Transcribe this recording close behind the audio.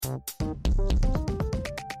Velkommen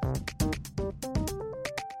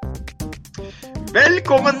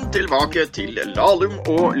tilbake til Lahlum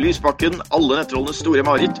og Lysbakken, alle nettrollenes store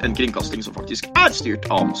mareritt, en kringkasting som faktisk styrt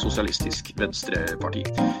av Sosialistisk Venstreparti.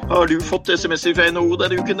 Har du fått SMS-er fra NHO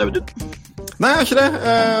denne uken, Audun? Nei, ikke det.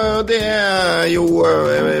 Det er jo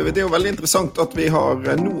veldig interessant at vi har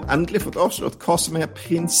nå endelig fått avslørt hva som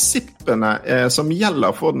prinsippene som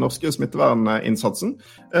gjelder for den norske smitteverninnsatsen.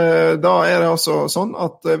 Da det altså sånn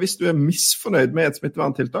at hvis du misfornøyd med et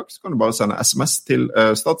smitteverntiltak, så kan du bare sende SMS til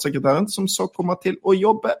statssekretæren, som så kommer til å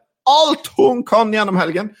jobbe alt hun kan gjennom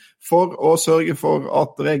helgen for å sørge for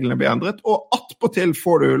at reglene blir endret, og attpåtil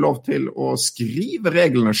får du lov til å skrive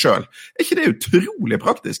reglene selv. Ikke det utrolig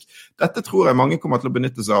praktisk? Dette tror jeg mange kommer til å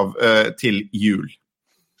benytte seg av til jul.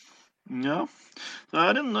 Ja,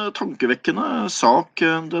 det en tankevekkende sak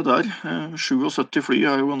det der. 77 fly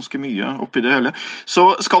jo ganske mye oppi det hele.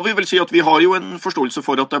 Så skal vi vel si at vi har jo en forståelse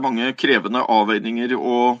for at det mange krevende avveininger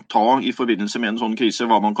å ta i forbindelse med en sånn krise,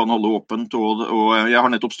 hva man kan holde åpent, og jeg har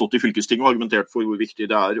nettopp stått i fylkestinget og argumentert for hvor viktig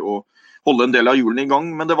det å holde en del av hjulene i gang,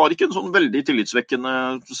 men det var ikke en sånn veldig tillitsvekkende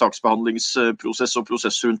saksbehandlingsprosess og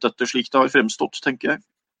prosess rundt dette, slik det har fremstått, tenker jeg.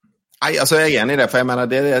 Nei, altså jeg enig i det, for jeg mener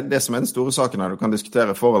det som den store saken her, du kan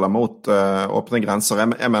diskutere for eller mot åpne grenser.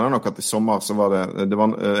 Jeg mener nok at i sommer så var det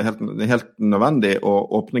var helt nødvendig å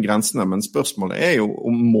åpne grensene, men spørsmålet jo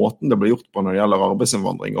om måten det ble gjort på når det gjelder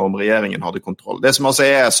arbeidsinnvandring, og om regjeringen hadde kontroll. Det som altså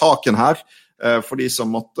saken her, for de som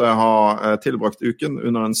måtte ha tilbrakt uken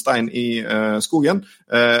under en stein i skogen,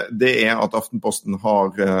 det at Aftenposten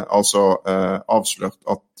har altså avslørt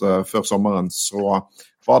at før sommeren så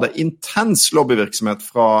var det intens lobbyvirksomhet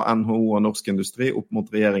fra NHO og Norsk Industri opp mot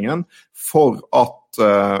regjeringen for at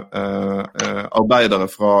arbeidere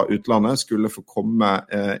fra utlandet skulle få komme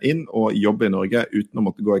inn og jobbe i Norge uten å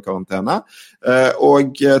måtte gå i karantene.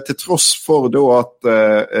 Og til tross for da at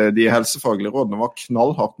de helsefaglige rådene var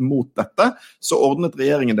knallhardt mot dette, så ordnet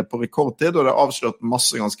regjeringen det på rekordtid, og det avslørt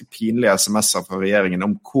masse ganske pinlige SMS-er fra regjeringen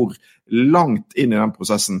om hvor langt inn i den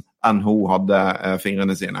prosessen NHO hadde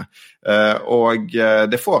fingrene sine. Og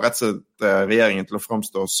det får rett og slett regjeringen til å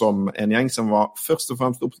fremstå som en gjeng som var først og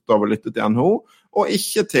fremst opptatt av å lytte til NHO, og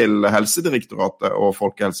ikke til Helsedirektoratet og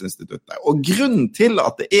Folkehelseinstituttet. Og grunnen til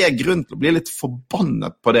at det grunn til å bli litt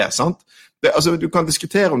forbannet på det, sant? Altså, du kan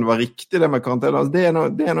diskutere om det var riktig det med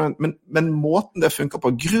karantene, men måten det funker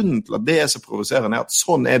på, grunnen til at det så provoserende at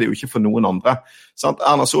sånn det jo ikke for noen andre. Sant?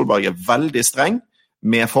 Erna Solberg veldig streng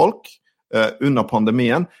med folk under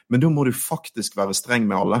pandemien, men da må du faktisk være streng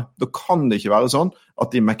med alle. Da kan det ikke være sånn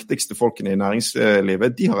at de mektigste folkene i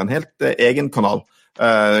næringslivet, de har en helt egen kanal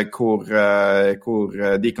hvor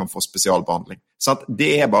de kan få spesialbehandling. Sant?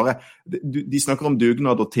 Det bare, de snakker om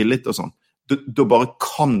dugnad og tillit og sånn. Da bare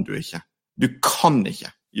kan du ikke. Du kan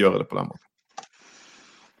ikke gjøre det på den måten.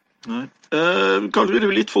 Nei. Kanskje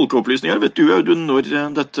det litt folkeopplysning her. Vet du, Audun, når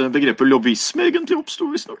dette begrepet lobbyisme egentlig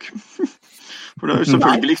oppstod, visstnok? For det jo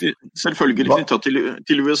selvfølgelig knyttet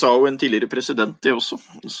til USA og en tidligere president, det også.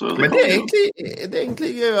 Så det men det egentlig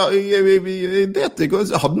jeg vet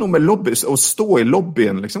ikke, hadde noe med lobby, å stå i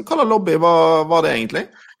lobbyen, liksom. Hva lobby var det egentlig?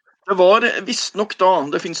 Det var visst nok da,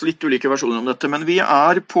 det finnes litt ulike versjoner om dette, men vi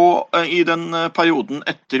i den perioden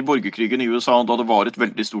etter borgerkrigen i USA, da det var et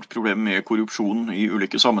veldig stort problem med korrupsjon i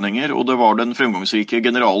ulike sammenhenger, og det var den fremgangsrike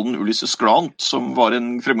generalen Ulysses Grant, som var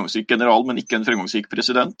en fremgangsrik general, men ikke en fremgangsrik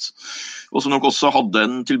president, og som nok også hadde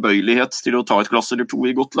en tilbøyelighet til å ta et glass eller to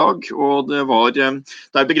i godt lag, og det var,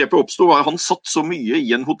 der begrepet oppstod, var han satt så mye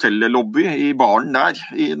i en hotellobby i baren der,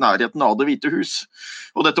 i nærheten av Det hvite hus,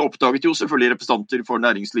 og dette oppdaget jo selvfølgelig representanter for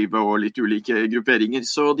næringslivet og litt ulike grupperinger,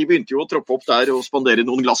 så de begynte jo å troppe opp der og spandere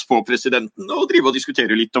noen glass på presidenten og drive og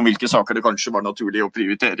diskutere litt om hvilke saker det kanskje var naturlig å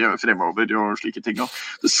prioritere fremover og slike ting.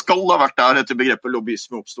 Det skal ha vært der etter begrepet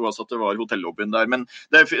lobbyisme oppstod, altså at det var hotellobbyen der, men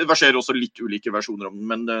det verserer også litt ulike versjoner om den,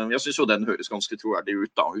 men jeg synes jo den høres ganske troverdig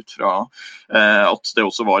ut fra at det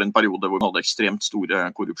også var en periode hvor man hadde ekstremt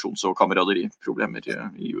store korrupsjons- og kameraderiproblemer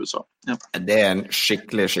i USA. Ja. Det en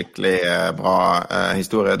skikkelig bra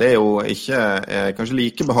historie. Det jo ikke kanskje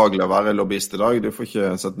like behagelig å være lobbyist i dag. Du får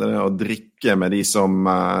ikke sette deg og drikke med de som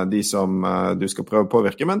du skal prøve å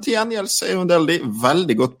påvirke, men til gjengjeld så jo en del de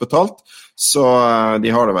veldig godt betalt, så de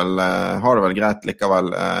har det vel greit likevel,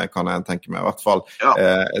 kan jeg tenke meg. I hvert fall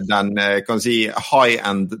den, kan si,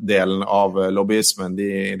 high-end-delen av lobbyismen,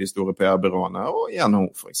 de store PR-byråene, og NHO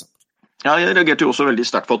for eksempel. Ja, jeg reagerte jo også veldig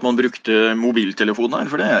sterkt på at man brukte mobiltelefoner,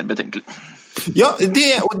 for det betenkelig. Ja,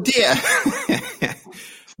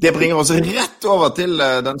 det bringer oss rett over til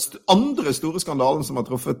den andre store skandalen som har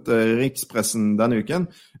truffet rikspressen denne uken,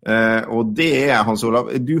 og det Hans Olav,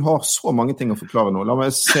 du har så mange ting å forklare nå. La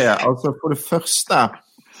meg se, altså for det første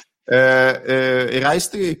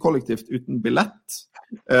reiste kollektivt uten billett.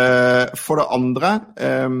 For det andre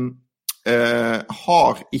er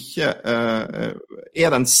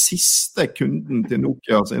den siste kunden til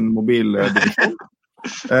Nokia sin mobildivisjon.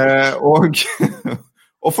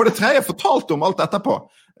 Og for det tredje fortalte om alt etterpå.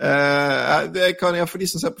 For de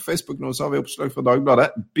som ser på Facebook nå, så har vi oppslag fra Dagbladet.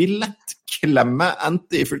 Billettklemme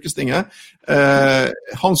endte i fylkestinget.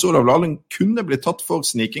 Hans Olav Lahlum kunne bli tatt for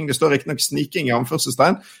sniking. Det står ikke nok sniking i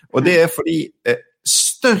anførselstegn. Og det fordi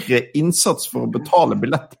større innsats for å betale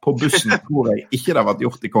billett på bussen tror jeg ikke det har vært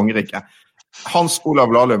gjort i Kongeriket. Hans Olav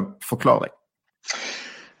Lahlum, forklar deg.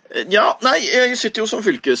 Ja, nei, jeg sitter jo som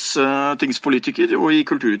fylkestingspolitiker og i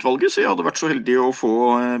kulturutvalget, så jeg hadde vært så heldig å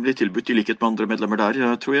bli tilbudt i likhet med andre medlemmer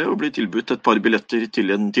der, tror jeg, og bli tilbudt et par billetter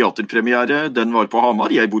til en teaterpremiere. Den var på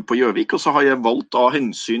Hamar, jeg bor på Gjøvik, og så har jeg valgt av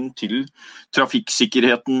hensyn til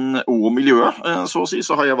trafikksikkerheten og miljøet, så å si,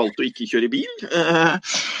 så har jeg valgt å ikke kjøre bil.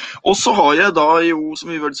 Og så har jeg da jo,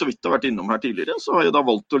 som vi vel så vidt har vært innom her tidligere, så har jeg da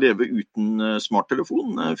valgt å leve uten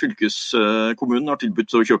smarttelefon. Fylkeskommunen har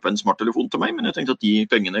tilbudt å kjøpe en smarttelefon til meg, men jeg tenkte at de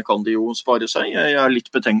pengene kan de jo spare seg. Jeg er litt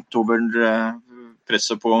betenkt over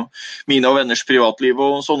presset på mine og venners privatliv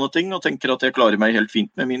og sånne ting, og tenker at jeg klarer meg helt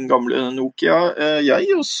fint med min gamle Nokia,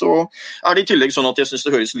 og så er det i tillegg sånn at jeg synes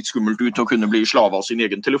det høres litt skummelt ut å kunne bli slave av sin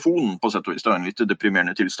egen telefon, på sett og vis. Det er en litt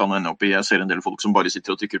deprimerende tilstand å ende opp i. Jeg ser en del folk som bare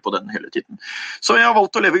sitter og trykker på den hele tiden. Så jeg har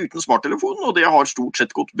valgt å leve uten smarttelefon, og det har stort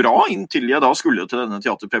sett gått bra inntil jeg da skulle til denne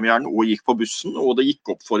teaterpremieren og gikk på bussen, og det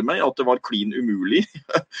gikk opp for meg at det var klin umulig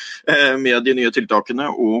med de nye tiltakene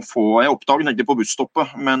å få. Jeg oppdaget egentlig på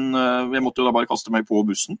busstoppet, men jeg måtte jo da bare kaste meg på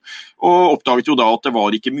bussen, og oppdaget jo da at det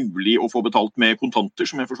var ikke mulig å få betalt med kontanter,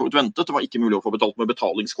 som jeg for så vidt ventet. Det var ikke mulig å få betalt med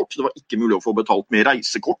betalingskort, det var ikke mulig å få betalt med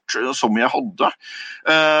reisekort, som jeg hadde.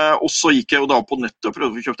 Og så gikk jeg jo da på nettet og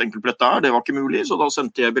prøvde å få kjøpt enkeltbillett der, det var ikke mulig, så da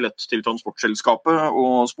sendte jeg billett til transportselskapet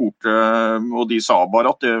og spurte, og de sa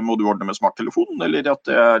bare at det må du ordne med smarttelefon, eller at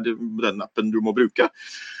det er den appen du må bruke.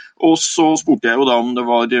 Og så spurte jeg jo da om det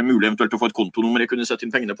var mulig eventuelt å få et kontonummer jeg kunne sette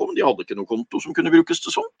inn pengene på, men de hadde ikke noe konto som kunne brukes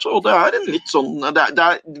til sånt. Og det er en litt sånn, det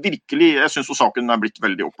er virkelig, jeg synes jo saken er blitt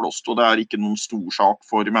veldig oppblåst, og det er ikke noen stor sak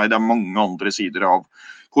for meg. Det er mange andre sider av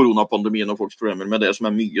koronapandemien og folks problemer med det som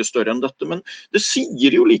er mye større enn dette, men det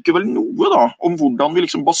sier jo likevel noe da, om hvordan vi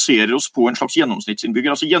liksom baserer oss på en slags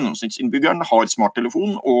gjennomsnittsinnbygger. Altså gjennomsnittsinnbyggeren har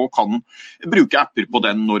smarttelefon og kan bruke apper på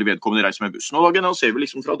den når vedkommende reiser med bussen. Og da generaliserer vi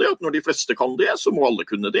liksom fra det, at når de fleste kan det, så må alle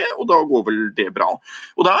kunne det, og da går vel det bra.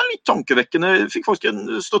 Og det er litt tankevekkende. Jeg fikk faktisk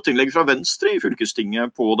en støtteinnlegg fra Venstre i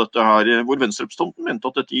fylkestinget på dette her, hvor Venstre-representanten mente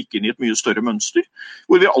at dette gikk inn i et mye større mønster,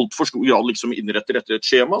 hvor vi alt for stor grad liksom innretter etter et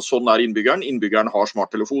skjema. Sånn er innbyggeren. Innbyggeren har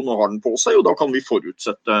smarttelefon og har den på seg, og da kan vi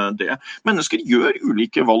forutsette det. Mennesker gjør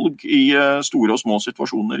ulike valg i store og små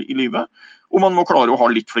situasjoner i livet, og man må klare å ha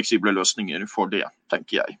litt fleksible løsninger for det,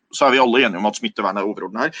 tenker jeg. Så er vi alle enige om at smittevern er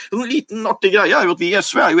overordnet her. En liten artig greie er jo at vi i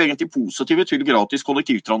SV er jo egentlig positive til gratis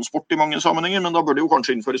kollektivtransport i mange sammenhenger, men da bør det jo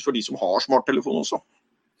kanskje innføres for de som har smarttelefon også.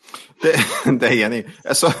 Det er jeg enig i.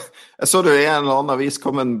 Jeg så det i en eller annen avis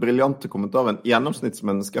kom en briljant kommentar. En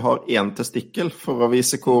gjennomsnittsmenneske har en testikkel for å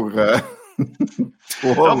vise hvor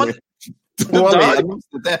dårlig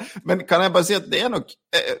gjennomsnitt det er. Men kan jeg bare si at det er nok,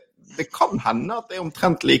 det kan hende at det er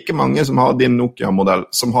omtrent like mange som har din Nokia-modell,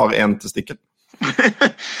 som har en testikkel.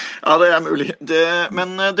 Ja, det er mulig.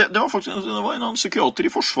 Men det var faktisk det var en annen psykiater i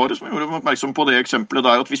Forsvaret som gjorde oppmerksom på det eksempelet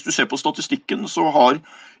der, at hvis du ser på statistikken, så har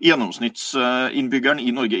gjennomsnittsinnbyggeren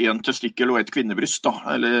i Norge en testikkel og et kvinnebryst.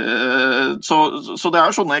 Så det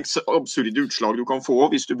er sånne absurde utslag du kan få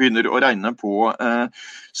hvis du begynner å regne på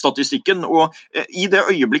statistikken. Og i det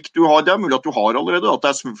øyeblikk du har, det er mulig at du har allerede, at det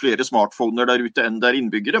er flere smartphoner der ute enn det er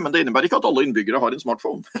innbyggere, men det innebærer ikke at alle innbyggere har en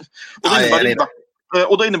smartphone.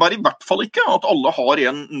 Og det innebærer i hvert fall ikke at alle har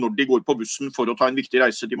en når de går på bussen for å ta en viktig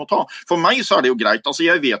reise de må ta. For meg så er det jo greit, altså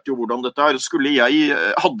jeg vet jo hvordan dette er.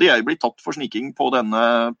 Hadde jeg blitt tatt for sniking på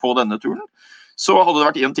denne turen, så hadde det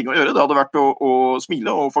vært en ting å gjøre. Det hadde vært å smile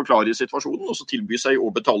og forklare situasjonen, og så tilby seg å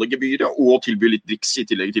betale gebyret, og tilby litt driks i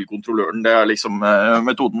tillegg til kontrolløren. Det er liksom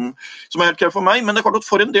metoden som er helt klart for meg. Men det er klart at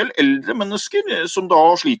for en del eldre mennesker som da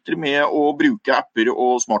sliter med å bruke apper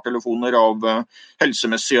og smarttelefoner av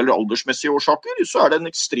helsemessige eller aldersmessige årsaker, så er det en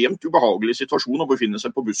ekstremt ubehagelig situasjon å befinne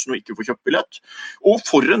seg på bussen og ikke få kjøpt billett. Og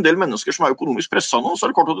for en del mennesker som er økonomisk presset nå, så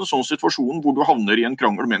er det klart at en sånn situasjon hvor du havner i en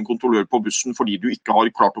krangel med en kontrollør på bussen fordi du ikke har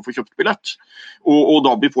klart å få kjøpt billett, og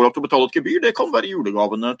da blir pålagt å betale et gebyr, det kan være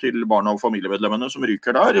julegavene til barna og familiemedlemmene som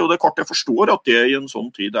ryker der, og det er klart jeg forstår at det i en sånn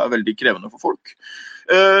tid er veldig krevende for folk.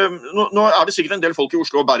 Nå det sikkert en del folk I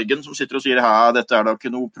Oslo og Bergen som sitter og sier dette da ikke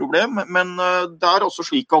noe problem, men det altså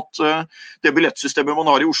slik at det billettsystemet man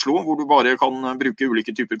har I Oslo, hvor du bare kan bruke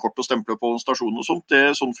ulike typer kort og stemple på stasjonen og sånt,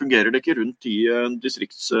 sånn fungerer det ikke rundt I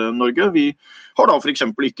Distrikts-Norge. Vi har da for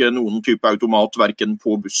eksempel ikke noen type automat hverken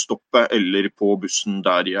på busstoppet eller på bussen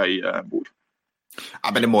der jeg bor.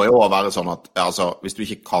 Ja, men det må jo også være sånn at hvis du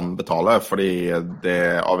ikke kan betale fordi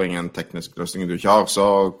det avhenger av en teknisk løsning du ikke har,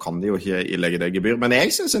 så kan de jo ikke ilegge det gebyr. Men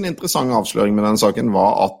jeg synes en interessant avsløring med den saken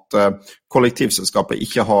var at kollektivselskapet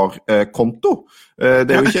ikke har konto.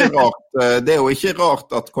 Det er jo ikke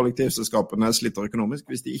rart at kollektivselskapene sliter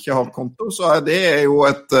økonomisk hvis de ikke har konto, så det jo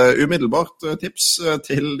et umiddelbart tips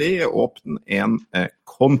til de åpne en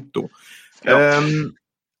konto. Ja.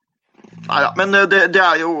 Nei, men det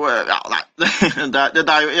jo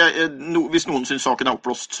hvis noen synes saken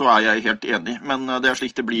oppblåst, så jeg helt enig, men det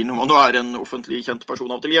slik det blir nå en offentlig kjent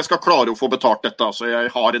person av til. Jeg skal klare å få betalt dette, så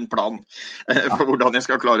jeg har en plan for hvordan jeg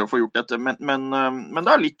skal klare å få gjort dette, men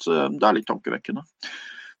det litt tankevekkende.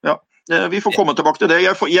 Ja, vi får komme tilbake til det.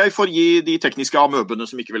 Jeg får gi de tekniske amøbene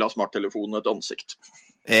som ikke vil ha smarttelefonen et ansikt.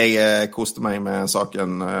 Jeg koste meg med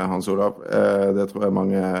saken, Hans Olav. Det tror jeg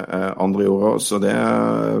mange andre gjorde, så det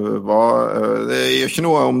gjør ikke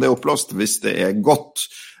noe om det oppblåst hvis det godt.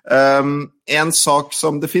 En sak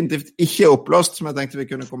som definitivt ikke oppblåst, som jeg tenkte vi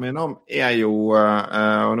kunne komme innom, jo,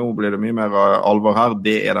 og nå blir det mye mer alvor her,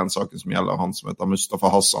 det den saken som gjelder han som heter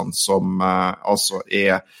Mustafa Hassan, som altså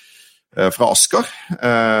fra Asker.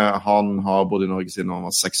 Han har bodd I Norge siden han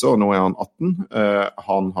var 6 år, nå han 18.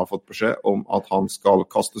 Han har fått beskjed om at han skal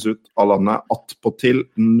kastes ut av landet attpåtil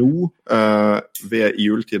nå ved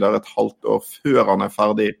juletider et halvt år før han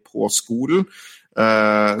ferdig på skolen.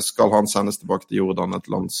 Skal han sendes tilbake til Jordan,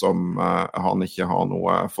 et land som han ikke har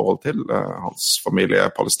noe forhold til. Hans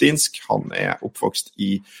familie palestinsk, han oppvokst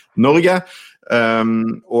I Norge.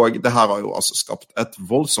 Og det her har jo altså skapt et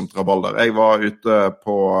voldsomt rabalder. Jeg var ute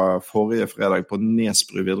på forrige fredag på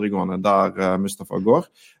Nesbru videregående der Mustafa går,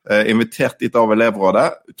 invitert dit av elevrådet.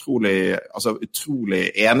 Utrolig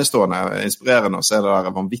enestående, inspirerende å se det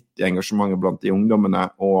der vanvittige engasjementet blant de ungdommene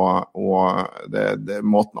og det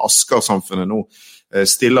måten Asker-samfunnet nå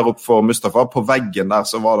stiller opp for Mustafa. På veggen der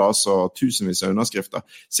så var det altså tusenvis av underskrifter.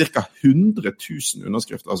 Cirka 100 000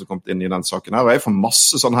 underskrifter som kom inn I den saken her, og jeg får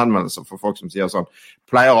masse sånne henvendelser for folk som sier sånn,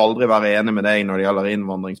 pleier aldri være enig med deg når det gjelder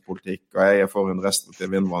innvandringspolitikk, og jeg for en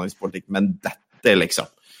restriktiv innvandringspolitikk, men dette liksom.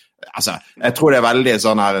 Jeg tror det veldig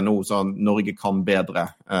sånn her nå, sånn Norge kan bedre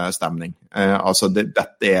stemning.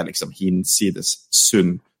 Dette liksom hinsides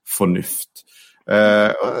sunn fornuft.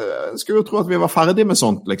 Jeg skulle jo tro at vi var ferdig med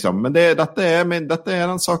sånt liksom, men dette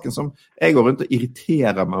den saken som jeg går rundt og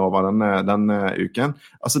irriterer meg over denne uken.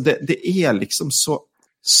 Det liksom så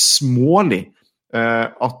smålig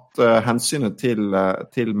at hensynet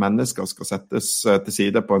til mennesker skal settes til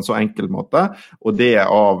side på en så enkel måte, og det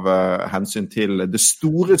av hensyn til det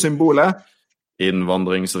store symbolet,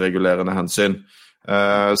 innvandringsregulerende hensyn.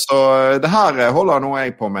 Så det her holder nå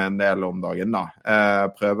jeg på med en del om dagen da.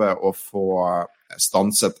 Prøve å få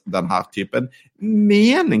stanset denne typen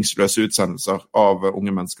meningsløse utsendelser av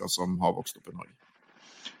unge mennesker som har vokst opp I Norge.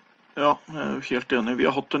 Ja, jeg helt enig. Vi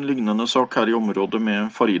har hatt en lignende sak her I området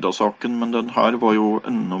med Farida-saken, men den her var jo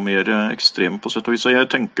enda mer ekstrem på sett og vis.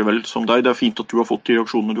 Jeg tenker vel som deg, det fint at du har fått de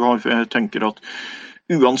reaksjonene du har, for jeg tenker at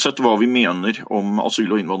uansett hva vi mener om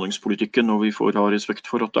asyl- og innvandringspolitikken, og vi får ha respekt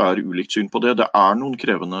for at det ulikt syn på det, det noen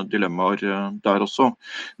krevende dilemmaer der også,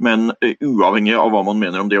 men uavhengig av hva man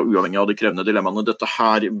mener om det, og uavhengig av de krevende dilemmaene, dette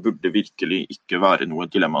her burde virkelig ikke være noe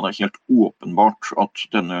dilemma. Det helt åpenbart at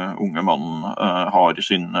denne unge mannen har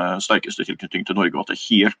sin sterkeste tilknytning til Norge, og at det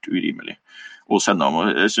helt urimelig å sende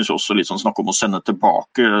ham. Jeg synes også litt sånn snakk om å sende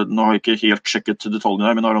tilbake. Nå har jeg ikke helt sjekket detaljene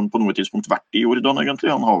her, men har han på noe tidspunkt vært I Jordan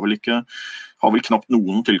egentlig? Han har vel knapt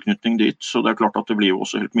noen tilknytning dit, så det klart at det blir jo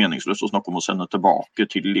også helt meningsløst å snakke om å sende tilbake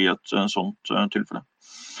til I et sånt tilfelle.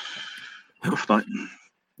 Nei.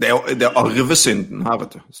 Det arvesynden her,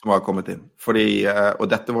 vet du, som har kommet inn. Fordi, og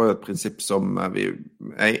dette var jo et prinsipp som jeg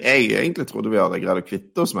egentlig trodde vi hadde greid å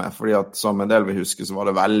kvitte oss med, fordi at som en del vil huske, så var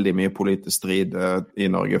det veldig mye politisk strid I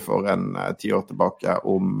Norge for 10 år tilbake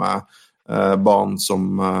om barn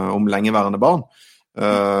om lengeværende barn.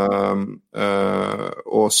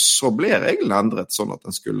 Og så ble regelen endret sånn at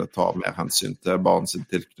den skulle ta mer hensyn til barns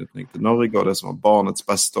tilknytning til Norge og det som var barnets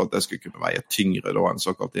beste, og at det skulle kunne veie tyngre da, en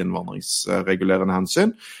såkalt innvandringsregulerende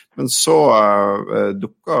hensyn. Men så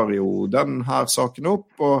dukker jo den her saken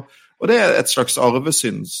opp, og det et slags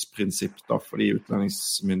arvesynsprinsipp da, fordi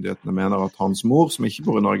utlendingsmyndighetene mener at hans mor, som ikke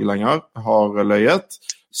bor I Norge lenger, har løyet,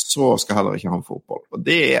 så skal heller ikke han få opphold. Og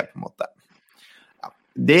det på en måte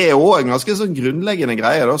Det også en ganske sånn grunnleggende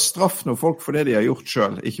greie, da. Straff noen folk for det de har gjort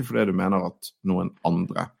selv, ikke for det du mener at noen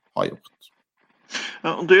andre har gjort.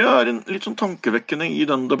 Ja, og det en litt sånn tankevekkende i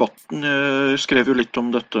den debatten. Jeg skrev jo litt om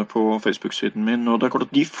dette på Facebook-siden min, og det klart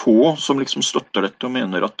at de få som liksom støtter dette og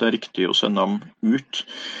mener at det riktig å sende ham ut,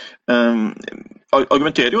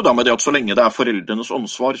 argumenterer jo da med det at så lenge det foreldrenes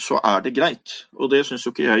ansvar, så det greit. Og det synes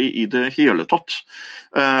jo ikke jeg i det hele tatt.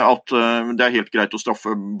 At det helt greit å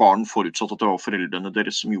straffe barn forutsatt at det var foreldrene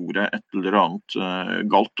deres som gjorde et eller annet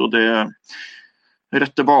galt, og det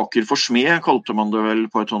rette baker for smed, kalte man det vel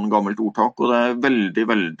på et sånn gammelt ordtak, og det veldig,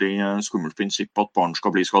 veldig skummelt prinsipp at barn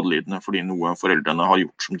skal bli skadelidende fordi noe foreldrene har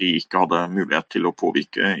gjort som de ikke hadde mulighet til å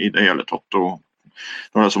påvirke i det hele tatt. Og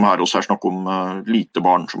når det som her også snakk om lite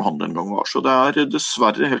barn som han den gang var. Så det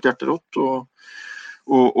dessverre helt hjerterått,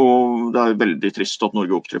 og det veldig trist at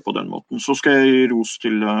Norge opptrer på den måten. Så skal jeg gi ros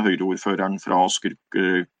til Høyre-ordføreren fra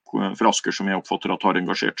Asker som jeg oppfatter at har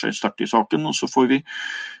engasjert seg sterkt i saken, og så får vi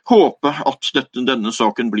håpe at denne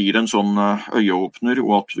saken blir en sånn øyeåpner,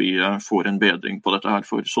 og at vi får en bedring på dette her,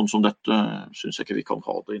 for sånn som dette synes jeg ikke vi kan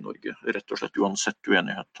ha det i Norge, rett og slett uansett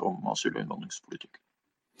uenighet om asyl- og innvandringspolitikk.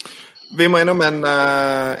 Vi må innom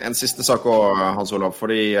en siste sak også, Hans Olav,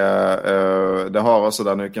 fordi det har altså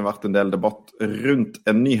denne uken vært en del debatt rundt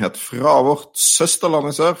en nyhet fra vårt søsterland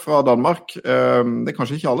i sør, fra Danmark. Det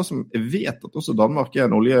kanskje ikke alle som vet at også Danmark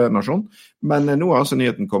en oljenasjon, men nå har altså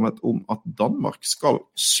nyheten kommet om at Danmark skal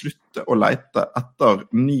slutte å lete etter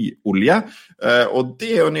ny olje, og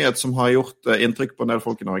det jo en nyhet som har gjort inntrykk på en del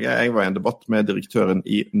folk i Norge. Jeg var i en debatt med direktøren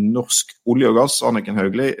i Norsk Olje og Gass, Anniken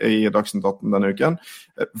Hauglie, i Dagsnytt 18 denne uken.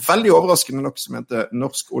 Veldig overraskende nok som mente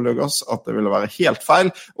Norsk Olje og Gass at det ville være helt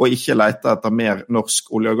feil å ikke lete etter mer norsk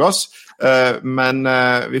olje og gass, men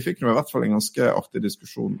vi fikk nå i hvert fall en ganske artig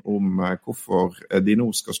diskusjon om hvorfor de nå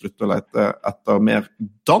skal slutte å lete etter mer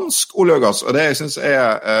dansk olje og gass, og det jeg synes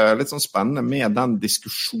litt sånn spennende med den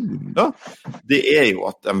diskusjonen da, det jo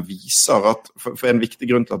at den viser at, for en viktig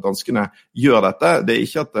grunn til at danskene gjør dette, det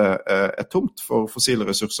ikke at det tomt for fossile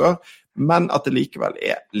ressurser, men at det likevel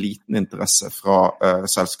liten interesse fra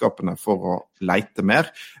selskapene for å lete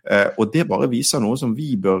mer, og det bare viser noe som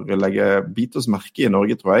vi bør bite oss merke i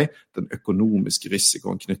Norge, tror jeg. Den økonomiske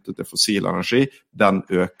risikoen knyttet til fossil energi, den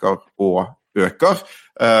øker og øker,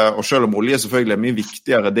 og selv om olje selvfølgelig mye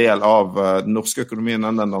viktigere del av den norske økonomien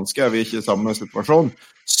enn den danske, vi ikke i samme situasjon,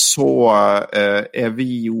 så vi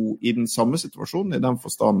jo i den samme situasjonen i den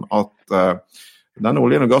forstand at denne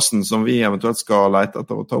oljen og gassen som vi eventuelt skal lete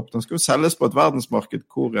etter å ta opp, den skal jo selges på et verdensmarked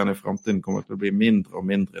hvor en i fremtiden kommer til å bli mindre og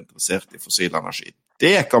mindre interessert i fossil energi.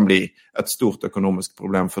 Det kan bli et stort økonomisk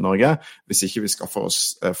problem for Norge, hvis ikke vi skaffer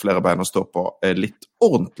oss flere bein å stå på litt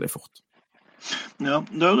ordentlig fort. Ja,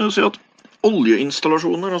 det jo det å si at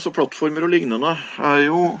oljeinstallasjoner, altså plattformer og lignende,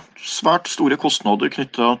 jo svært store kostnader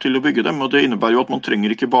knyttet til å bygge dem, og det innebærer jo at man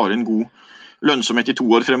trenger ikke bare en god lønnsomhet i 2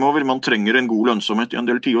 år fremover, man trenger en god lønnsomhet i en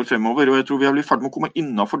del 10 år fremover, og jeg tror vi blitt ferdig med å komme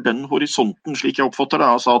innenfor den horisonten, slik jeg oppfatter det,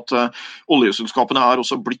 altså at oljeselskapene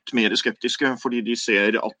også blitt mer skeptiske, fordi de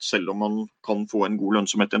ser at selv om man kan få en god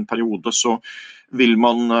lønnsomhet i en periode, så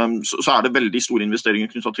det veldig store investeringer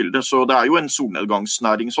knyttet til det, så det jo en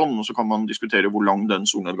solnedgangsnæring sånn, og så kan man diskutere hvor lang den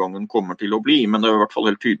solnedgangen kommer til å bli, men det i hvert fall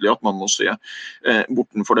helt tydelig at man må se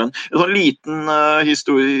bortenfor den. En sånn liten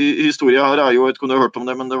historie her jo, jeg vet ikke om du har hørt om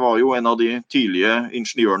det, men det var jo en av de tidlige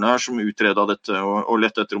ingeniørene her som utredet dette og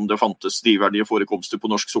lette etter om det fantes drivverdige forekomster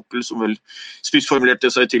på norsk sokkel, som vel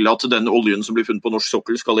spissformulerte seg til at den oljen som blir funnet på norsk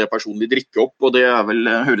sokkel skal jeg personlig drikke opp, og det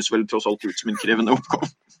høres vel tross alt ut som en krevende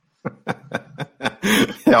oppgave.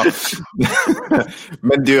 Ja,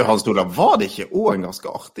 men du Hans Olav, var det ikke også en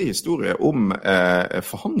ganske artig historie om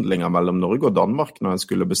forhandlinger mellom Norge og Danmark når en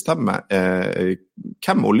skulle bestemme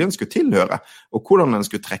hvem oljen skulle tilhøre, og hvordan en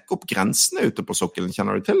skulle trekke opp grensene ute på sokkelen,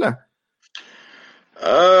 kjenner du til det?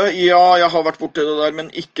 Ja, jeg har vært borte det der,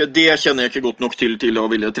 men det kjenner jeg ikke godt nok til å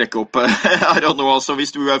ville trekke opp her og nå, altså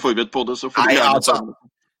hvis du forberedt på det, så får du gjerne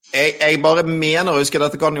Jeg bare mener å huske,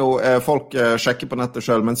 dette kan jo folk sjekke på nettet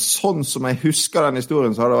selv, men sånn som jeg husker den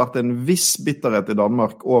historien, så har det vært en viss bitterhet i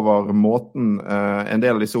Danmark over måten en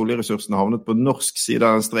del av disse oljeressursene havnet på norsk side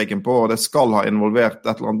av den streken på, og det skal ha involvert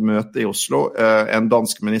et eller annet møte i Oslo, en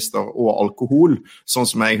dansk minister og alkohol, sånn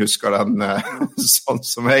som jeg husker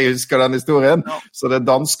den historien. Så det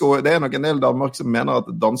nok en del Danmark som mener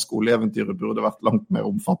at det danske oljeeventyret burde vært langt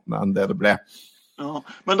mer omfattende enn det ble. Ja,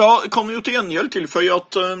 men da kan vi jo til gjengjeld tilføye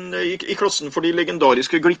at i klassen for de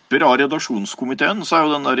legendariske glipper av redaksjonskomiteen, så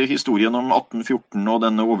jo den der historien om 1814 og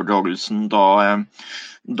denne overdragelsen da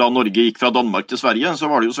da Norge gikk fra Danmark til Sverige, så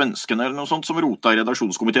var det jo svenskene eller noe sånt som rota i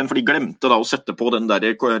redaksjonskomiteen, for de glemte da å sette på den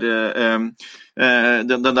der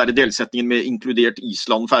delsetningen med inkludert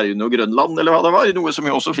Island, Færøyene og Grønland, eller hva det var, noe som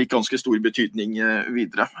jo også fikk ganske stor betydning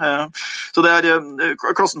videre. Så det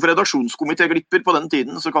klassen for redaksjonskomitéglipper på den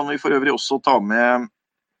tiden, så kan vi for øvrig også ta med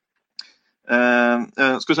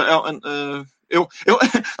skal vi se, det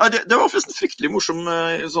var forresten fryktelig morsom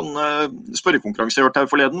sånn spørrekonkurranse jeg hørte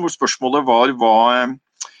her forleden, hvor spørsmålet var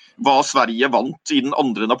hva Sverige vant i den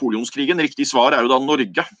andre Napoleonskrigen. Riktig svar jo da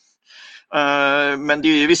Norge. Men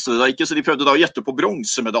de visste det da ikke, så de prøvde da å gjette på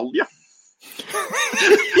bronsemedalje.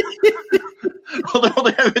 Og det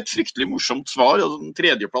jo et fryktelig morsomt svar. Altså,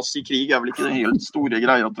 tredjeplass i krig vel ikke den helt store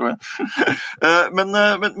greia, tror jeg.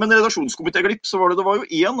 Men redaksjonskomitéglipp, så var det var jo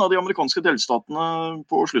en av de amerikanske delstatene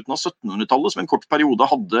på slutten av 1700-tallet som en kort periode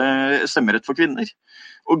hadde stemmerett for kvinner.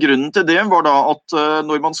 Og grunnen til det var da at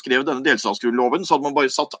når man skrev denne delstatsgrunnloven, så hadde man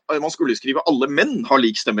bare satt, man skulle skrive alle menn har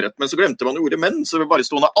lik stemmerett, men så glemte man ordet menn, så det bare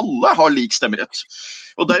stående alle har lik stemmerett.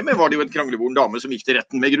 Og dermed var det jo en kranglevoren dame som gikk til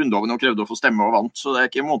retten med grunnloven og krevde å få stemme og vant, så det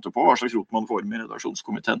ikke en måte på hva slags rot man får med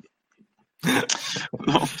redaksjonskomiteen.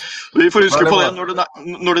 Vi får huske på det når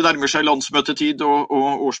det nærmer seg landsmøtetid og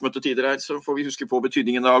årsmøtetider her, så får vi huske på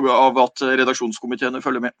betydningen av at redaksjonskomiteene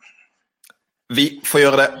følger med. Vi får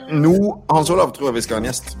gjøre det nå. Hans Olav tror jeg vi skal ha en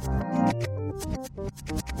gjest.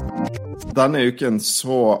 Denne uken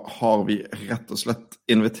så har vi rett og slett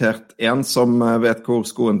invitert en som vet hvor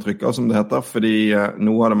skoen trykker, som det heter, fordi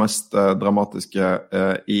noe av det mest dramatiske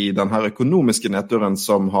i denne økonomiske nedturen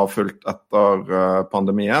som har fulgt etter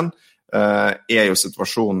pandemien, jo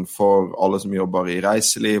situasjonen for alle som jobber i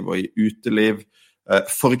reiseliv og i uteliv,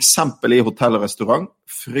 for eksempel i hotell og restaurant.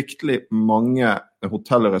 Fryktelig mange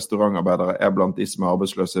hotell- og restaurantarbeidere blant de som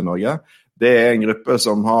arbeidsløse i Norge. Det en gruppe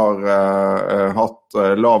som har hatt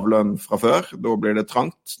lav lønn fra før. Da blir det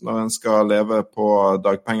trangt når en skal leve på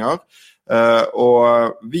dagpenger. Og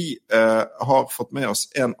vi har fått med oss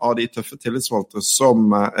en av de tøffe tillitsvalgte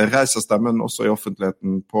som reiser stemmen også i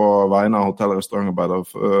offentligheten på vegne av hotell- og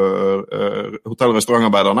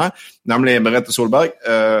restaurantarbeiderne, nemlig Merete Solberg,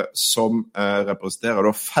 som representerer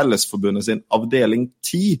da Fellesforbundet sin avdeling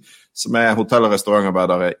 10, som hotell- og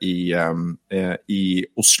restaurantarbeidere i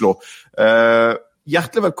Oslo.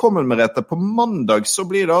 Hjertelig velkommen, Merete. På mandag så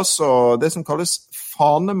blir det altså det som kalles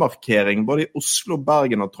fanemarkering, både i Oslo,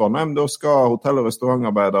 Bergen og Trondheim. Da skal hotell- og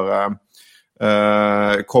restaurantarbeidere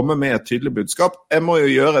komme med et tydelig budskap. Jeg må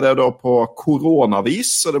jo gjøre det da på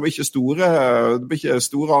koronavis, så det blir ikke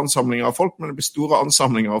store ansamlinger av folk, men det blir store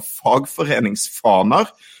ansamlinger av fagforeningsfaner.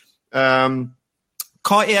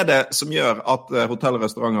 Hva det som gjør at hotell- og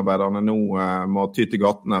restaurantarbeiderne nå må ty til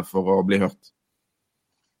gatene for å bli hørt?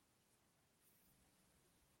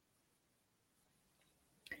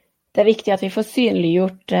 Det viktig at vi får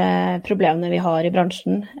synliggjort problemene vi har i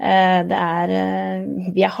bransjen.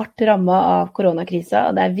 Vi hardt rammet av koronakrisa,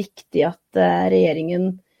 og det viktig at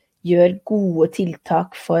regjeringen gjør gode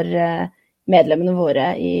tiltak for medlemmene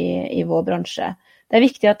våre i vår bransje. Det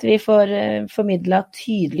viktig at vi får formidlet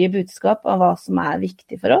tydelige budskap av hva som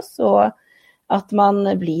viktig for oss, og at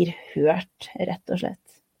man blir hørt, rett og slett.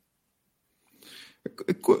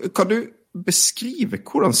 Kan du beskrive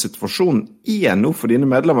hvordan situasjonen nå for dine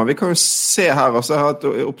medlemmer? Vi kan jo se her, altså jeg har et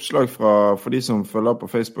oppslag for de som følger på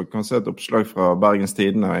Facebook, kan se et oppslag fra Bergens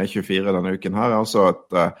Tidende og E24 denne uken her, altså et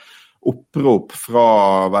opprop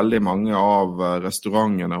fra veldig mange av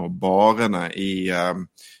restaurantene og barene i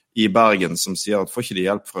Bergen som sier at får ikke de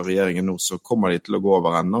hjelp fra regjeringen nå, så kommer de til å gå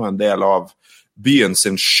over enda en del av byen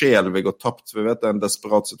sin sjel vil gå tapt. Vi vet det en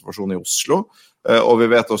desperat situasjon i Oslo, og vi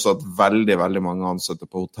vet også at veldig, veldig mange ansatte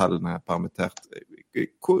på hotellene permittert.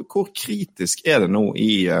 Hvor kritisk det nå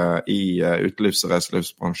i utelivs- og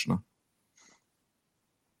reiselivsbransjene?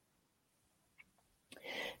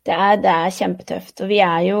 Det kjempetøft, og vi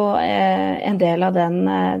jo en del av den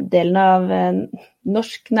delen av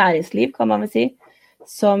norsk næringsliv, kan man vel si,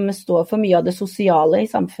 som står for mye av det sosiale i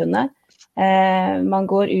samfunnet. Man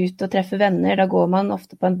går ut og treffer venner, da går man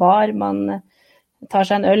ofte på en bar, man tar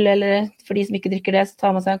seg en øl, eller for de som ikke drikker det, så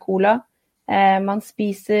tar man seg en cola. Man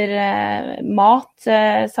spiser mat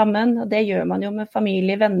sammen, og det gjør man jo med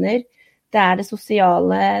familie, venner. Det det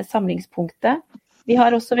sosiale samlingspunktet. Vi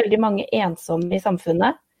har også veldig mange ensomme i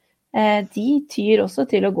samfunnet. De tyr også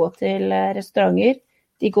til å gå til restauranter.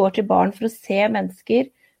 De går til baren for å se mennesker,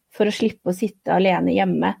 for å slippe å sitte alene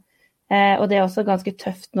hjemme. Og det også ganske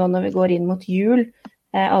tøft nå når vi går inn mot jul.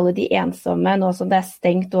 Alle de ensomme, nå som det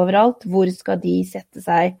stengt overalt, hvor skal de sette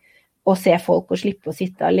seg og se folk og slippe å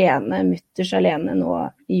sitte alene, mutters alene nå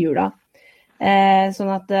i jula.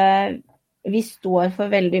 Sånn at vi står for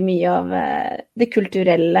veldig mye av det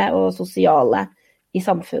kulturelle og sosiale i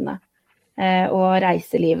samfunnet. Og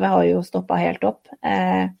reiselivet har jo stoppet helt opp.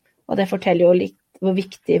 Og det forteller jo litt hvor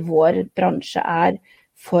viktig vår bransje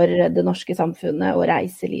for det norske samfunnet og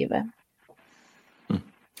reiselivet.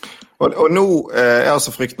 Og nå altså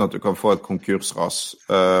frykten at du kan få et konkursras,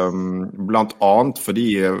 blant annet fordi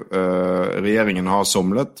regjeringen har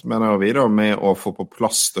somlet, mener vi da, med å få på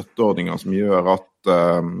plass støtteordninger som gjør at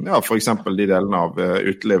for eksempel de delene av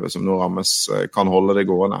utelivet som nå rammes kan holde det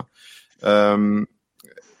gående.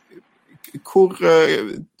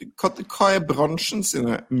 Hva bransjen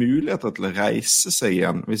sine muligheter til å reise seg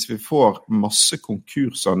igjen hvis vi får masse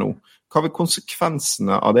konkurser nå? Hva vil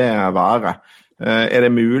konsekvensene av det være? Det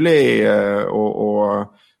mulig å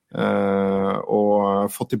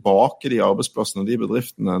få tilbake de arbeidsplassene og de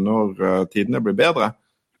bedriftene når tidene blir bedre?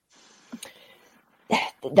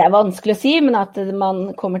 Det vanskelig å si, men at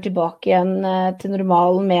man kommer tilbake igjen til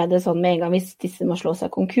normalen med det sånn med en gang hvis disse må slå seg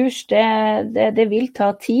konkurs, det vil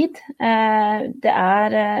ta tid. Det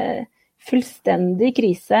fullstendig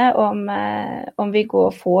krise om vi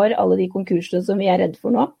får alle de konkursene som vi redd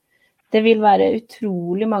for nå. Det vil være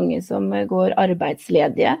utrolig mange som går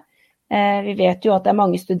arbeidsledige. Vi vet jo at det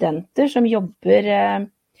mange studenter som jobber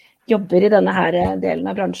i denne her delen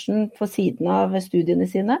av bransjen på siden av studiene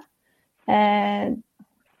sine.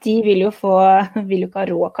 De vil jo ikke ha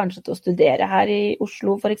råd kanskje til å studere her i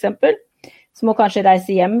Oslo for eksempel. Så må kanskje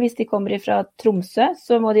reise hjem hvis de kommer fra Tromsø,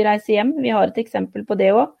 så må de reise hjem. Vi har et eksempel på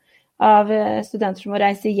det også, av studenter som må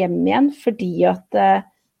reise hjem igjen fordi at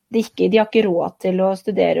de har ikke råd til å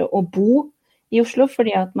studere og bo i Oslo,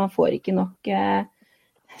 fordi at man får ikke nok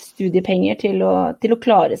studiepenger til å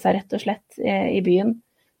klare seg rett og slett i byen.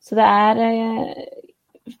 Så det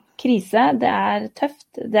krise, det tøft,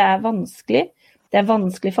 det vanskelig. Det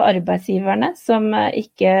vanskelig for arbeidsgiverne som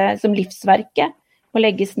livsverket må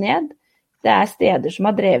legges ned. Det steder som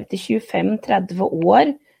har drevet i 25-30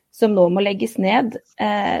 år, som nå må legges ned,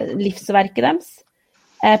 livsverket deres.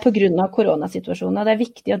 På grunn av koronasituasjonen, og det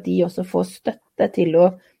viktig at de også får støtte til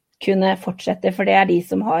å kunne fortsette, for det de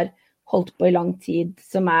som har holdt på i lang tid,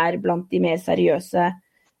 som blant de mer seriøse,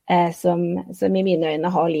 som i mine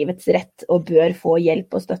øyne har livets rett og bør få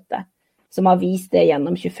hjelp og støtte, som har vist det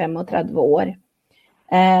gjennom 25 og 30 år.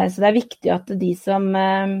 Så det viktig at de som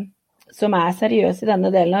seriøse i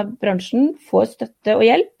denne delen av bransjen får støtte og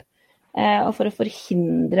hjelp, og for å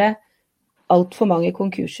forhindre alt for mange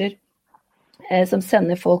konkurser, som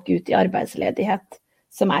sender folk ut i arbeidsledighet,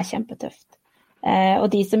 som kjempetøft. Og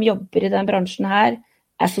de som jobber i den bransjen her,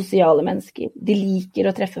 sosiale mennesker. De liker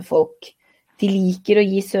å treffe folk. De liker å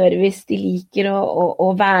gi service. De liker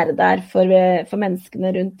å være der for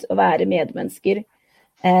menneskene rundt, og være medmennesker.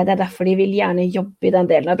 Det derfor de vil gjerne jobbe i den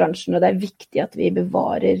delen av bransjen, og det viktig at vi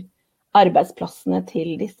bevarer arbeidsplassene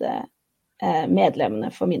til disse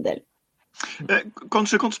medlemmene for min del.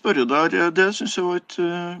 Kanskje jeg kan spørre deg, det synes jeg var et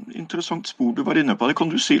interessant spor du var inne på.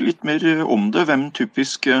 Kan du si litt mer om det? Hvem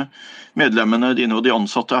typisk medlemmene dine og de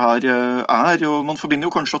ansatte her Og man forbinder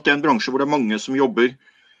jo kanskje at det en bransje hvor det mange som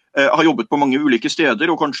har jobbet på mange ulike steder,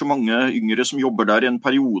 og kanskje mange yngre som jobber der i en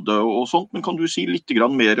periode og sånt. Men kan du si litt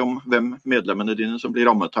mer om hvem medlemmene dine som blir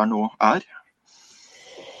rammet her nå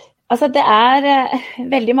Altså det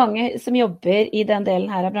veldig mange som jobber i den delen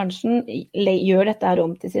her av bransjen, gjør dette her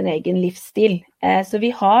om til sin egen livsstil. Så vi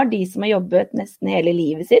har de som har jobbet nesten hele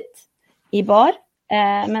livet sitt i bar,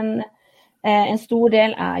 men en stor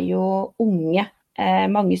del jo unge.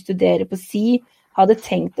 Mange studerer på SI, hadde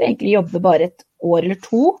tenkt å egentlig jobbe bare et år eller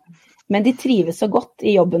 2, men de trives så godt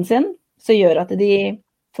i jobben sin, så gjør at de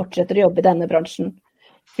fortsetter å jobbe i denne bransjen.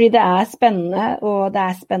 Fordi det spennende, og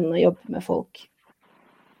det spennende å jobbe med folk.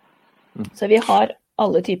 Så vi har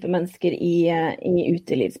alle typer mennesker i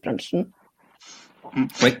utelivsbransjen.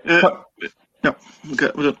 Ja, ok.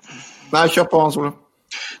 Nei, kjør på, Hans Ole.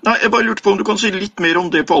 Nei, jeg bare lurte på om du kan si litt mer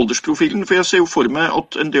om det på aldersprofilen, for jeg ser jo for meg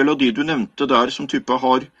at en del av de du nevnte der som type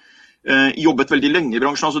har jobbet veldig lenge i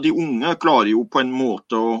bransjen. Altså de unge klarer jo på en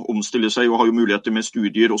måte å omstille seg og har jo muligheter med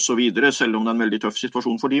studier og så videre, selv om det en veldig tøff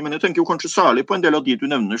situasjon for de. Men jeg tenker jo kanskje særlig på en del av de du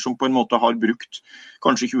nevner som på en måte har brukt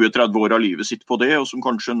kanskje 20-30 år av livet sitt på det, og som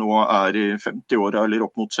kanskje nå i 50 år eller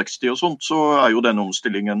opp mot 60 og sånt, så jo denne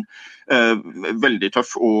omstillingen veldig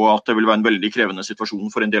tøff, og at det vil være en veldig krevende situasjon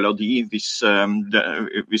for en del av de hvis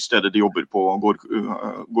stedet de jobber på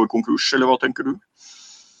går konkurs, eller hva tenker du?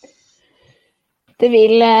 Det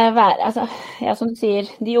vil være, altså, ja, som du sier,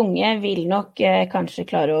 de unge vil nok kanskje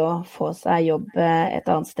klare å få seg jobb et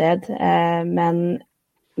annet sted, men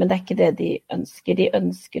det ikke det de ønsker. De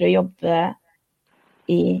ønsker å jobbe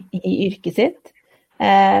i yrket sitt.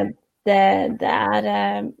 Det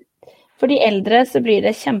For de eldre så blir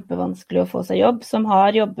det kjempevanskelig å få seg jobb, som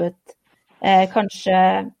har jobbet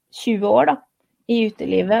kanskje 20 år da, i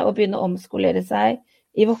utelivet og begynne å omskolere seg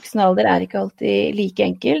i voksen alder er ikke alltid like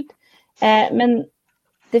enkelt. Men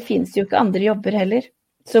det finnes jo ikke andre jobber heller.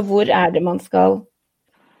 Så hvor er det man skal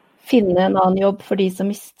finne en annen jobb for de som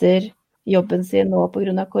mister jobben sin nå på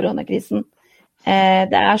grunn av koronakrisen?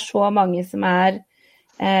 Det er så mange som er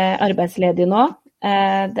arbeidsledige nå.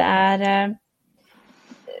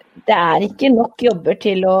 Det er ikke nok jobber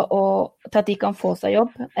til at de kan få seg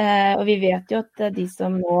jobb. Og vi vet jo at de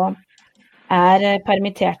som nå er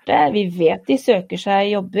permitterte, vi vet de søker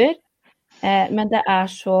seg jobber, men det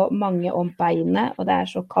er så mange om beinet, og det er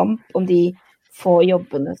så kamp om de få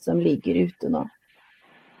jobbene som ligger ute nå.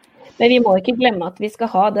 Men vi må ikke glemme at vi skal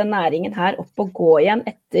ha den næringen her opp og gå igjen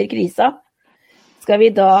etter krisa. Skal vi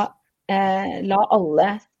da la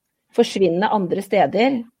alle forsvinne andre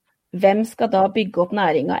steder? Hvem skal da bygge opp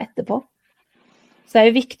næringen etterpå? Så det er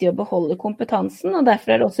jo viktig å beholde kompetansen, og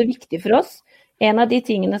derfor er det også viktig for oss. En av de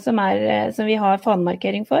tingene som vi har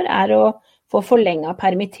fanemarkering for, er å få forlenget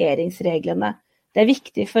permitteringsreglene. Det er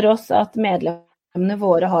viktig for oss at medlemmene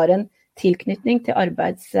våre har en tilknytning til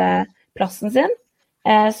arbeidsplassen sin,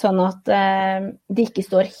 sånn at de ikke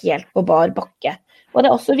står helt på bar bakke. Og det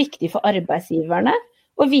er også viktig for arbeidsgiverne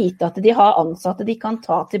å vite at de har ansatte de kan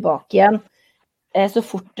ta tilbake igjen så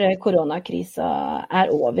fort koronakrisa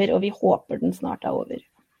er over, og vi håper den snart er over.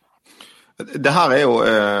 Det her er jo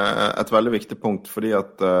et veldig viktig punkt, fordi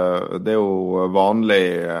at det er jo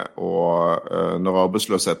vanlig når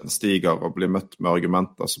arbeidsløsheten stiger og blir møtt med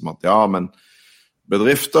argumenter som at ja, men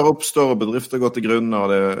bedrifter oppstår og bedrifter går til grunn,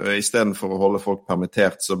 og i stedet for å holde folk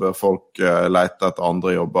permittert, så bør folk lete etter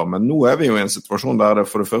andre jobber. Men nå er vi jo i en situasjon der det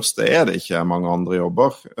for det første er det ikke mange andre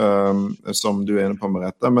jobber, som du er inne på,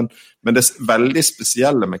 Merete. Men det veldig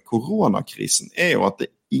spesielle med koronakrisen er jo at det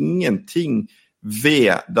er ingenting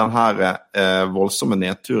ved denne voldsomme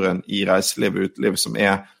nedturen i reiseliv og uteliv som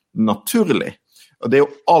er naturlig. Og det er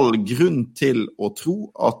jo all grunn til å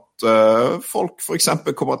tro at folk for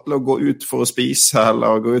eksempel kommer til å gå ut for å spise,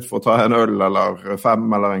 eller gå ut for å ta en øl, eller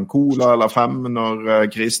 5, eller en cola, eller 5 når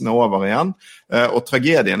krisen er over igjen. Og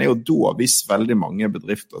tragedien er jo da hvis veldig mange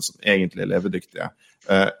bedrifter som egentlig er levedyktige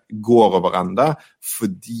går over ende,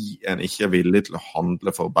 fordi en ikke er villig til å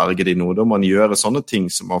handle for å berge de nå. Da må man gjøre sånne ting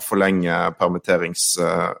som å forlenge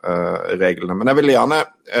permitteringsreglene. Men jeg vil gjerne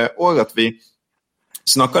også at vi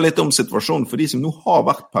snakker litt om situasjonen for de som nå har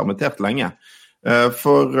vært permittert lenge.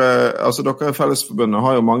 For altså dere i Fellesforbundet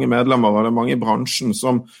har jo mange medlemmer, og det er mange i bransjen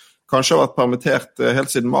som kanskje har vært permittert helt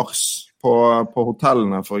siden mars på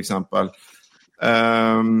hotellene for eksempel.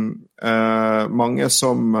 Mange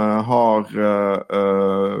som har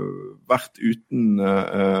vært uten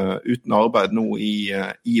arbeid nå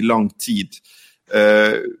i lang tid.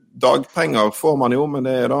 Dagpenger får man jo, men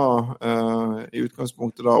det er da i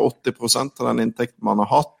utgangspunktet da 80% av den inntekten man har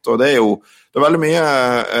hatt, og det er jo veldig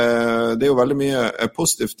mye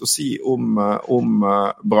positivt å si om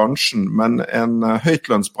bransjen, men en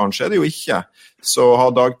høytlønnsbransje er det jo ikke. Så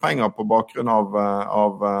har dagpenger på bakgrunn av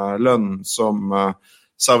lønn som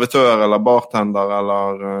servitør eller bartender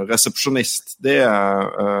eller resepsjonist, da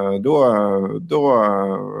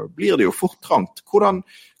blir det jo fort trangt.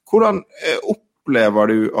 Hvordan opplever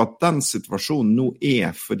du at den situasjonen nå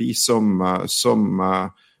er for de som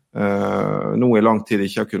nå i lang tid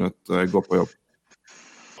ikke har kunnet gå på jobb?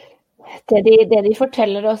 Det de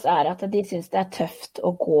forteller oss er at de synes det er tøft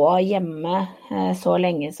å gå hjemme så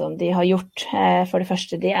lenge som de har gjort. For det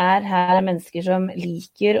første, her er mennesker som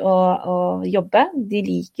liker å jobbe, de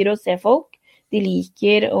liker å se folk, de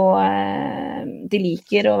liker å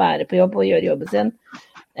være på jobb og gjøre jobben sin.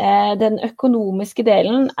 Den økonomiske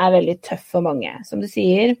delen er veldig tøff for mange. Som du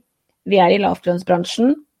sier, vi er i lavtlønnsbransjen,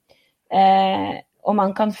 og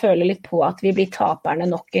man kan føle litt på at vi blir taperne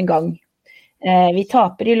nok en gang. Vi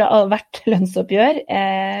taper i hvert lønnsoppgjør,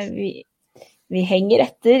 vi henger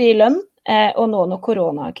etter i lønn, og nå når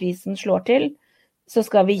koronakrisen slår til, så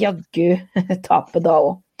skal vi jaggu tape da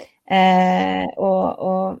også.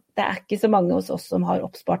 Og det er ikke så mange hos oss som har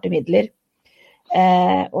oppsparte midler,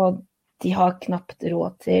 og de har knapt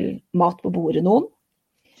råd til mat på bordet noen.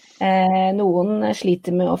 Noen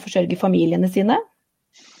sliter med å forsørge familiene sine.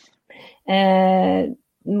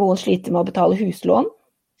 Noen sliter med å betale huslån.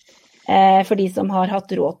 For de som har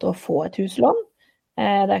hatt råd til å få et huslån.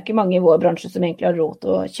 Det er ikke mange i vår bransje som egentlig har råd til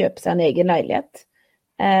å kjøpe seg en egen leilighet.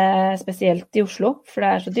 Spesielt i Oslo, for det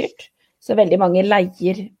er så dyrt. Så veldig mange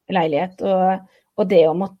leier leilighet, og det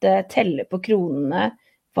å måtte telle på kronene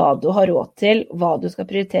hva du har råd til, hva du skal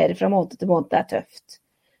prioritere fra måned til måned, er tøft.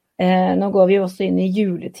 Nå går vi også inn i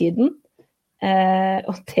juletiden,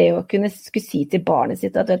 Og det å skulle si til barnet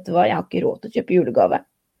sitt at vet du hva, jeg har ikke råd til å kjøpe julegave.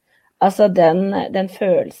 Altså den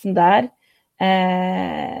følelsen der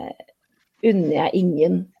unner jeg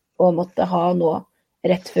ingen å måtte ha nå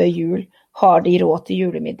rett før jul. Har de råd til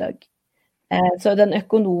julemiddag? Så den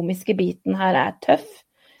økonomiske biten her tøff.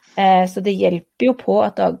 Så det hjelper jo på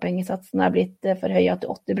at dagpengesatsen blitt forhøyet til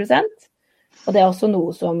 80%. Og det også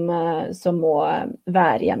noe som må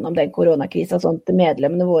være gjennom den koronakrisen, sånn at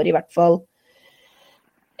medlemmene våre i hvert fall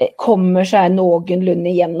kommer seg noenlunde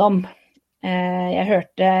igjennom. Jeg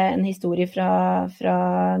hørte en historie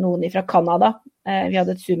fra noen fra Canada. Vi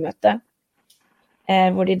hadde et Zoom-møte,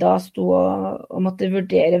 hvor de da sto og måtte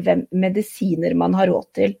vurdere hvem medisiner man har råd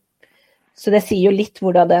til. Så det sier jo litt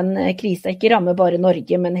hvordan den krisen ikke rammer bare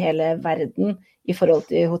Norge, men hele verden i forhold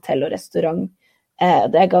til hotell og restaurant.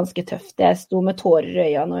 Det ganske tøft. Jeg sto med tårer i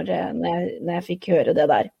øya når jeg fikk høre det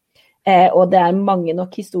der. Og det mange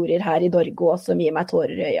nok historier her i Norge også som gir meg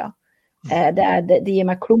tårer i øya. Det gir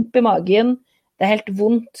meg klump i magen. Det helt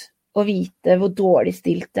vondt å vite hvor dårlig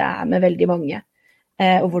stilt det med veldig mange,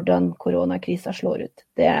 og hvordan koronakrisen slår ut.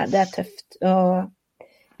 Det tøft.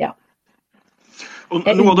 Og ja. Og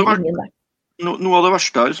noe av det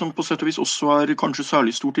verste som på sett og vis også kanskje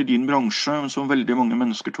særlig stort i din bransje, men som veldig mange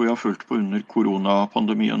mennesker tror jeg har følt på under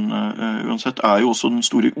koronapandemien uansett, jo også den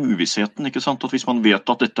store uvissheten, ikke sant? At hvis man vet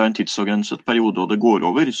at dette en tidsavgrenset periode og det går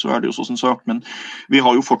over, så det jo så sin sak. Men vi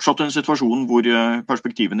har jo fortsatt en situasjon hvor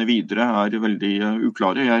perspektivene videre veldig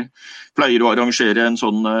uklare. Jeg pleier å arrangere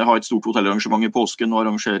ha et stort hotellarrangement i påsken og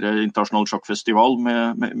arrangere internasjonal sjakkfestival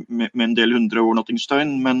med en del 100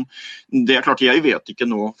 overnattingsdøgn, men det klart jeg vet ikke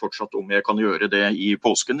nå fortsatt om jeg kan gjøre det i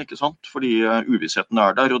påsken, ikke sant? Fordi uvissheten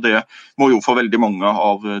der, og det må jo for veldig mange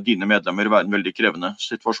av dine medlemmer være en veldig krevende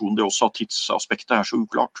situasjon. Det også at tidsaspektet så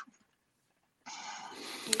uklart.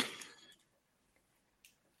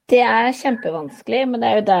 Det kjempevanskelig, men det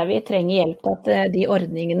jo der vi trenger hjelp at de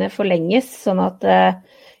ordningene forlenges, sånn at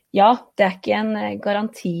ja, det ikke en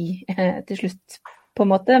garanti til slutt på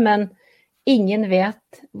en måte, men ingen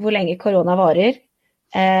vet hvor lenge korona varer,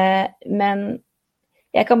 men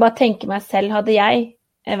jeg kan bare tenke meg selv, hadde jeg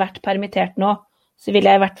vært permittert nå, så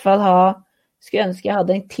ville jeg i hvert fall skulle ønske jeg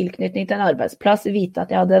hadde en tilknytning til en arbeidsplass, vite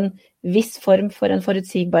at jeg hadde en viss form for en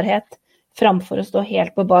forutsigbarhet, framfor å stå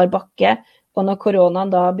helt på bar bakke, og når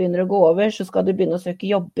koronaen da begynner å gå over, så skal du begynne å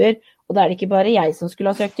søke jobber, og da det ikke bare jeg som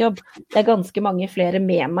skulle ha søkt jobb, det ganske mange flere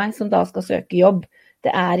med meg som da skal søke jobb.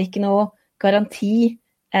 Det ikke noe garanti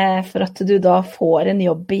for at du da får en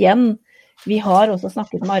jobb igjen. Vi har også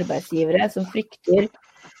snakket med arbeidsgivere som frykter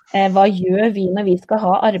hva gjør vi når vi skal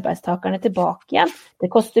ha arbeidstakerne tilbake igjen? Det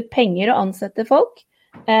koster penger å ansette folk,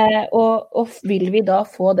 og vil vi da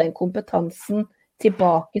få den kompetansen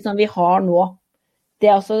tilbake som vi har nå?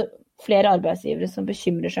 Det også flere arbeidsgivere som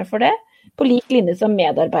bekymrer seg for det, på lik linje som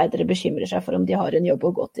medarbeidere bekymrer seg for om de har en jobb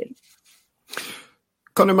å gå til.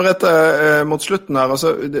 Kan du, Merete, mot slutten her, altså,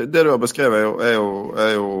 det du har beskrevet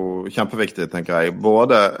jo kjempeviktig, tenker jeg.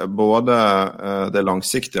 Både det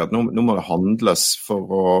langsiktige, at nå må det handles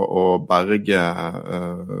for å berge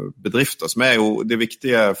bedrifter, som jo det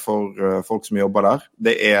viktige for folk som jobber der.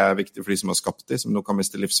 Det viktig for de som har skapt de, som nå kan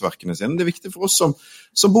miste livsverkene sine. Det viktig for oss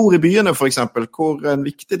som bor i byene, for eksempel, hvor en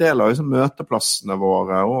viktig del av liksom, møteplassene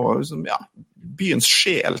våre, og liksom, ja, byens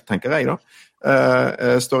sjel, tenker jeg da,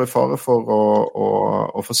 står i fare for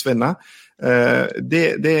å forsvinne. Det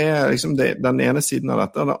liksom den ene siden av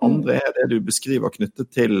dette, og det andre det du beskriver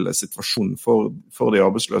knyttet til situasjonen for de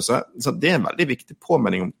arbeidsløse. Så det en veldig viktig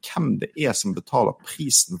påminning om hvem det som betaler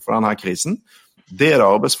prisen for denne krisen. Det det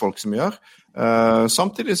arbeidsfolk som gjør,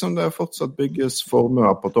 samtidig som det fortsatt bygges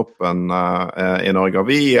formuer på toppen i Norge.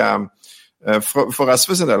 For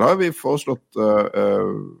SV sin del har vi foreslått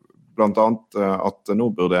blant annet at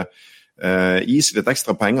nå burde gis litt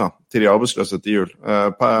ekstra penger til de arbeidsløse til jul,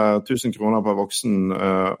 1000 kroner per voksen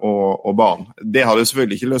og barn. Det hadde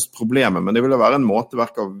selvfølgelig ikke løst problemet, men det ville være en måte i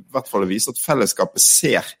hvert fall å vise at fellesskapet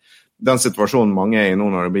ser den situasjonen mange i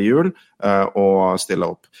nå når det blir jul, og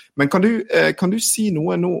stiller opp. Men kan du si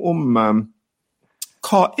noe nå om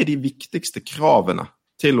hva de viktigste kravene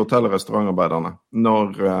til hotell- og restaurantarbeiderne når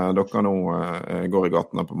dere nå går i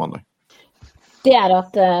gatene på mandag? Det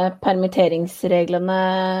at permitteringsreglene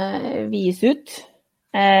vies ut,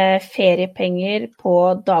 feriepenger på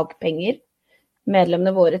dagpenger.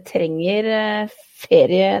 Medlemmene våre trenger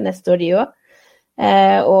ferie neste år de også,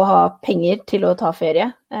 og ha penger til å ta ferie.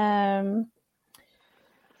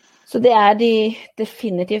 Så det de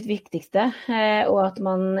definitivt viktigste, og at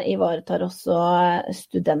man ivaretar også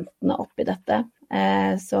studentene oppi dette,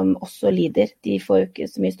 som også lider. De får jo ikke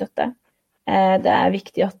så mye støtte. Det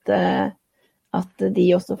viktig at de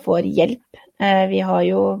også får hjelp Vi har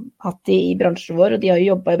jo hatt de i bransjen vår, og de har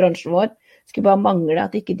jo jobbet i bransjen vår. Det skulle bare mangle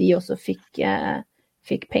at ikke de også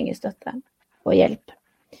fikk pengestøtte og hjelp.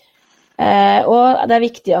 Og det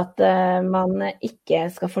viktig at man ikke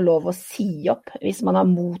skal få lov å si opp hvis man har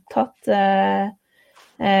mottatt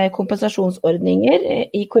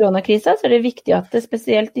kompensasjonsordninger i koronakrisa, så det viktig at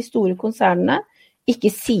spesielt de store konsernene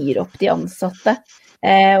ikke sier opp de ansatte,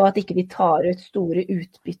 og at ikke de tar ut store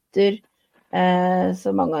utbytter,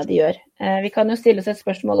 som mange av de gjør. Vi kan jo stille oss et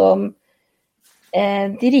spørsmål om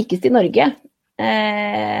de rikeste i Norge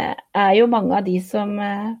jo mange av de som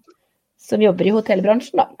jobber i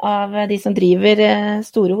hotellbransjen, da. Av de som driver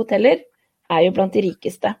store hoteller, jo blant de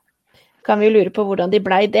rikeste. Kan vi jo lure på hvordan de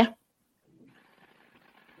ble det.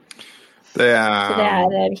 Så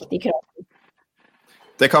det viktig krav.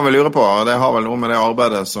 Det kan vi lure på, og det har vel noe med det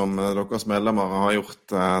arbeidet som deres medlemmer har gjort,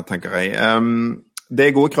 tenker jeg.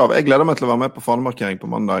 Det gode krav. Jeg gleder meg til å være med på fanemarkering på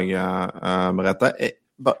mandag, Merete.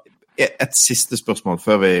 Et siste spørsmål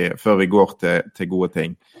før vi går til gode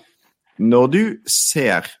ting. Når du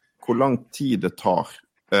ser hvor lang tid det tar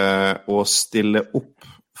å stille opp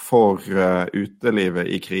for utelivet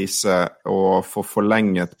i krise og få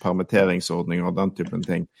forlenget permitteringsordninger og den typen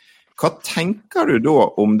ting, hva tenker du da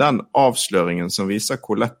om den avsløringen som viser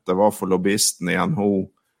hvor lett det var for lobbyisten i NHO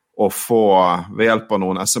å få ved hjelp av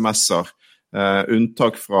noen SMS-er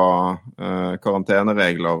unntak fra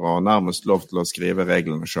karanteneregler og nærmest lov til å skrive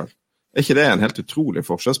reglene selv? Ikke det en helt utrolig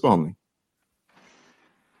forskjellsbehandling?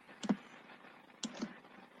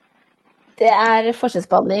 Det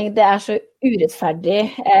forskjellsbehandling, det så urettferdig,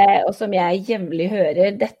 og som jeg jevnlig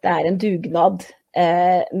hører, dette en dugnad.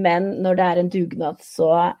 Men når det en dugnad,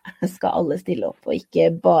 så skal alle stille opp, og ikke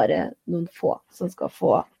bare noen få som skal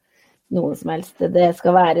få noen som helst. Det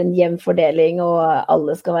skal være en jevn fordeling, og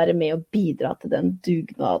alle skal være med og bidra til den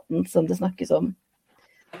dugnaden som det snakkes om.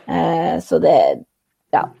 Så det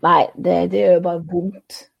gjør jo bare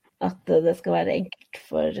vondt at det skal være enkelt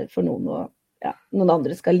for noen, og noen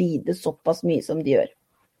andre skal lide såpass mye som de gjør.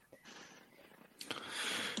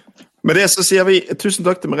 Med det så sier vi tusen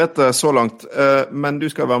takk til Merete så langt, men du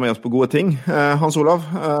skal være med oss på gode ting. Hans Olav,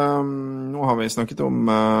 nå har vi snakket om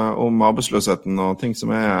arbeidsløsheten og ting som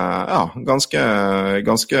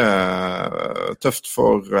ganske tøft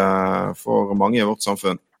for mange i vårt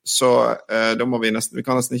samfunn. Så da må vi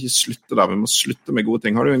kan nesten ikke slutte der, vi må slutte med gode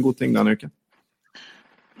ting. Har du en god ting denne uken?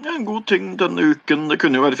 En god ting denne uken, det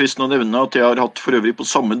kunne jo være fristende å nevne at jeg har hatt for øvrig på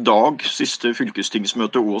samme dag siste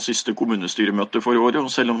fylkestingsmøte og siste kommunestyremøte for året, og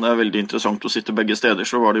selv om det veldig interessant å sitte begge steder,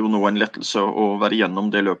 så var det jo nå en lettelse å være gjennom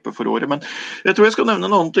det løpet for året. Men jeg tror jeg skal nevne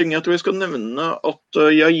en annen ting. Jeg tror jeg skal nevne at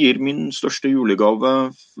jeg gir min største julegave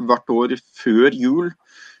hvert år før jul,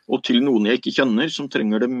 og til noen jeg ikke kjenner, som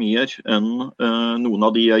trenger det mer enn noen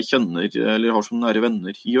av de jeg kjenner eller har som nære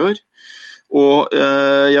venner gjør. Og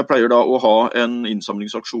jeg pleier da å ha en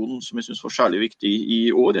innsamlingsaksjon som jeg synes var særlig viktig i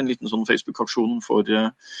år, en liten sånn Facebook-aksjon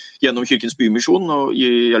gjennom Kirkens Bymisjon, og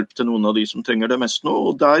gi hjelp til noen av de som trenger det mest nå.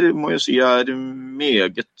 Og der må jeg si jeg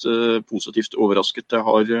meget positivt overrasket. Det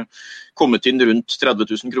har kommet inn rundt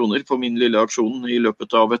 30 000 kroner på min lille aksjon i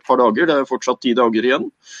løpet av et par dager. Det fortsatt 10 dager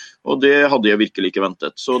igjen. Og det hadde jeg virkelig ikke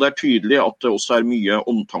ventet. Så det tydelig at det også mye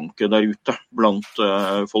omtanke der ute blant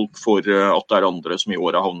folk for at det andre som i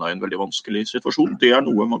år har havnet i en veldig vanskelig situasjon. Det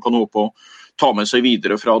noe man kan håpe å ta med seg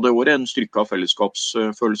videre fra det året, en styrke av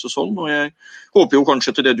fellesskapsfølelse sånn. Og jeg håper jo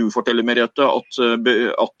kanskje til det du forteller, Merete,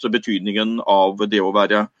 at betydningen av det å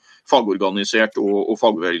være fagorganisert og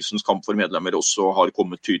fagbevegelsens kamp for medlemmer også har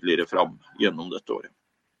kommet tydeligere fram gjennom dette året.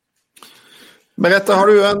 Merete, har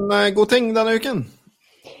du en god ting denne uken?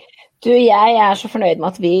 Du, jeg så fornøyd med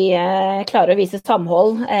at vi klarer å vise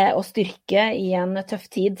samhold og styrke i en tøff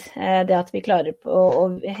tid. Det at vi klarer å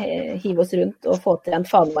hive oss rundt og få til en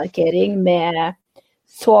fanemarkering med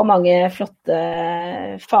så mange flotte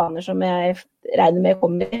faner som jeg regner med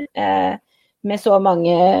kommer, med så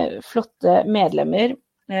mange flotte medlemmer,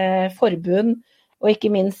 forbund, og ikke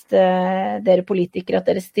minst dere politikere, at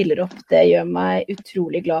dere stiller opp. Det gjør meg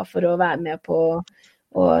utrolig glad for å være med på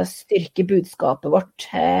og styrke budskapet vårt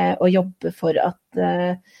og jobbe for at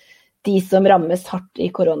de som rammes hardt i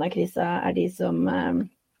koronakrisa de som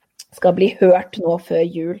skal bli hørt nå før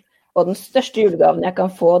jul. Og den største julegaven jeg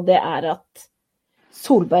kan få, det at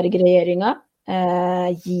Solberg-regjeringa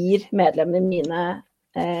gir medlemmene mine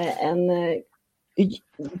en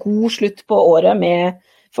god slutt på året med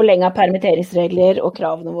forlenget permitteringsregler og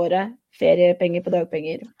kravene våre, feriepenger på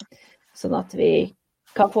dagpenger, sånn at vi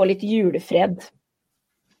kan få litt julefred.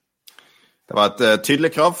 Det var et tydelig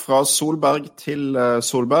krav fra Solberg til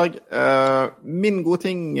Solberg. Min gode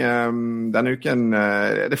ting denne uken,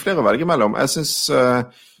 det flere å velge mellom. Jeg synes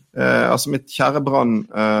Altså mitt kjære Brann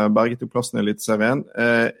berget jo plassen i Eliteserien.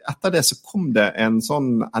 Etter det så kom det enda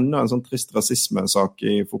en sånn trist rasismesak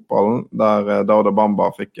i fotballen, der Dauda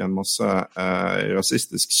Bamba fikk en masse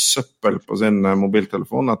rasistisk søppel på sin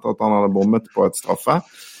mobiltelefon etter at han hadde bommet på et straffe.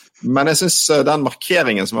 Men jeg synes den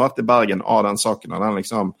markeringen som har vært i Bergen av den saken, og den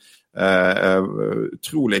liksom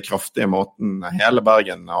utrolig kraftige måten hele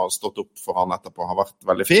Bergen har stått opp for han etterpå har vært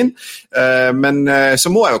veldig fin, men så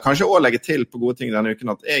må jeg jo kanskje også legge til på gode ting denne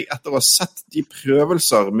uken at jeg etter å ha sett de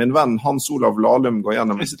prøvelser min venn Hans Olav Lahlum går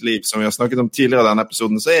gjennom i sitt liv, som vi har snakket om tidligere i denne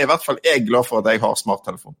episoden, så er i hvert fall jeg glad for at jeg har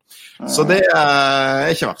smarttelefon, så det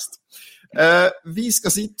ikke verst. Vi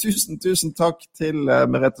skal si tusen takk til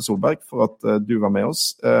Merete Solberg for at du var med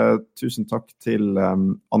oss, tusen takk til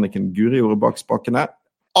Anniken Guri-Jorde bak spakene.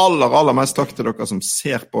 Aller mest takk til dere som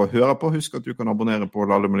ser på og hører på. Husk at du kan abonnere på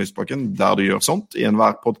Lahlum og Lysbakken der du gjør sånt, i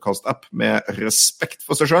enhver podcast-app med respekt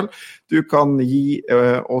for seg selv. Du kan gi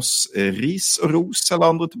oss ris og ros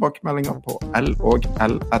eller andre tilbakemeldinger på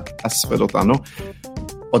l&l@sv.no.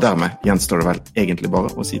 Og dermed gjenstår det vel egentlig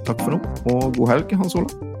bare å si takk for nå, og god helg, Hans Ola.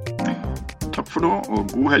 Takk for nå, og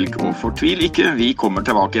god helg, og fortvil ikke, vi kommer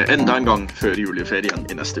tilbake enda en gang før juleferien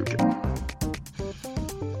i neste uke.